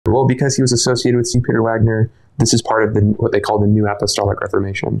Well, because he was associated with C. Peter Wagner, this is part of what they call the New Apostolic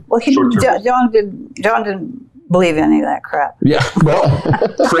Reformation. Well, John didn't believe any of that crap. Yeah, well,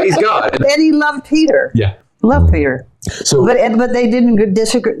 praise God. And he loved Peter. Yeah. Loved Peter. So, but they didn't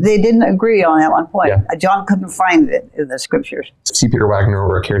disagree. They didn't agree on that one point. Yeah. John couldn't find it in the scriptures. C. Peter Wagner,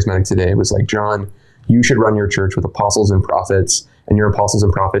 or a charismatic today, was like, John, you should run your church with apostles and prophets, and your apostles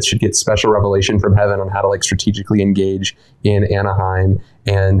and prophets should get special revelation from heaven on how to like strategically engage in Anaheim,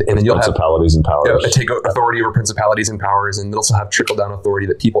 and then you'll have principalities and powers. Take authority over principalities and powers, and also have trickle down authority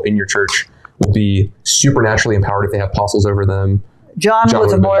that people in your church will be supernaturally empowered if they have apostles over them. John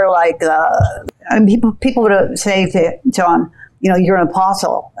was more like, people would say to John, you're an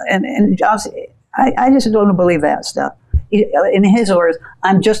apostle. And John said, I just don't believe that stuff. In his words,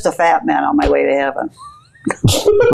 I'm just a fat man on my way to heaven.